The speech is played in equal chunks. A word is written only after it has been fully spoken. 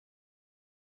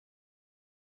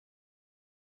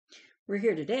We're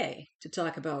here today to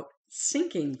talk about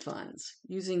sinking funds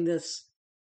using this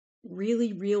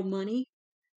really real money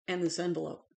and this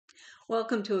envelope.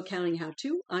 Welcome to Accounting How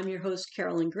To. I'm your host,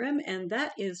 Carolyn Grimm, and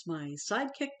that is my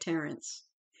sidekick, Terrence.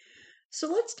 So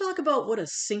let's talk about what a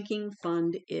sinking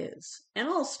fund is. And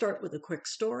I'll start with a quick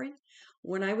story.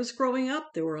 When I was growing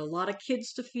up, there were a lot of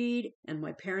kids to feed, and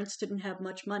my parents didn't have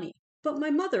much money. But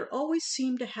my mother always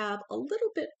seemed to have a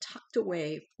little bit tucked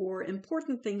away for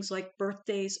important things like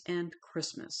birthdays and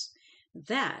Christmas.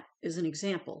 That is an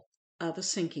example of a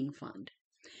sinking fund.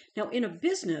 Now, in a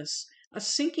business, a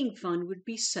sinking fund would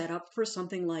be set up for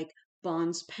something like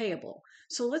bonds payable.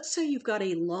 So let's say you've got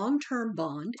a long-term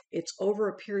bond, it's over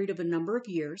a period of a number of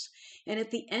years, and at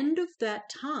the end of that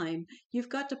time, you've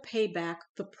got to pay back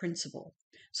the principal.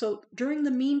 So during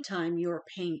the meantime, you're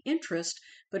paying interest,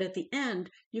 but at the end,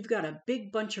 you've got a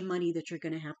big bunch of money that you're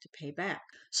going to have to pay back.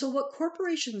 So what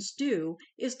corporations do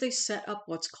is they set up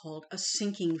what's called a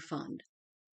sinking fund.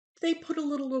 They put a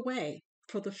little away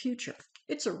for the future.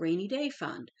 It's a rainy day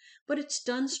fund, but it's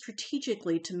done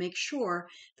strategically to make sure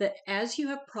that as you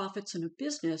have profits in a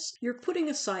business, you're putting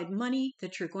aside money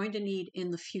that you're going to need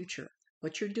in the future,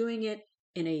 but you're doing it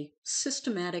in a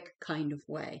systematic kind of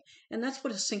way. And that's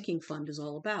what a sinking fund is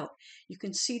all about. You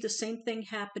can see the same thing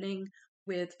happening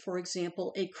with, for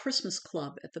example, a Christmas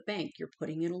club at the bank. You're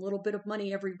putting in a little bit of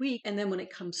money every week, and then when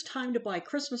it comes time to buy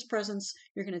Christmas presents,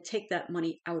 you're going to take that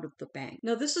money out of the bank.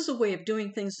 Now, this is a way of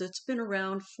doing things that's been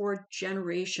around for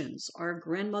generations. Our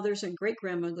grandmothers and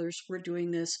great-grandmothers were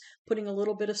doing this, putting a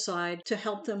little bit aside to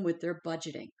help them with their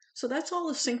budgeting. So that's all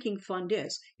a sinking fund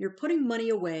is. You're putting money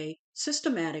away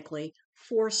systematically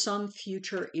for some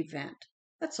future event.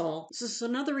 That's all. This is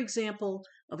another example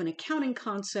of an accounting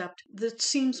concept that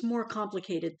seems more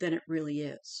complicated than it really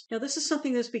is. Now, this is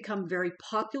something that's become very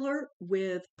popular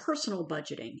with personal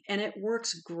budgeting, and it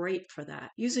works great for that.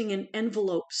 Using an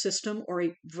envelope system or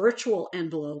a virtual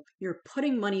envelope, you're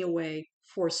putting money away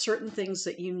for certain things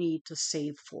that you need to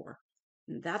save for.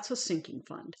 And that's a sinking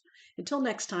fund. Until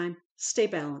next time, stay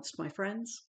balanced, my friends.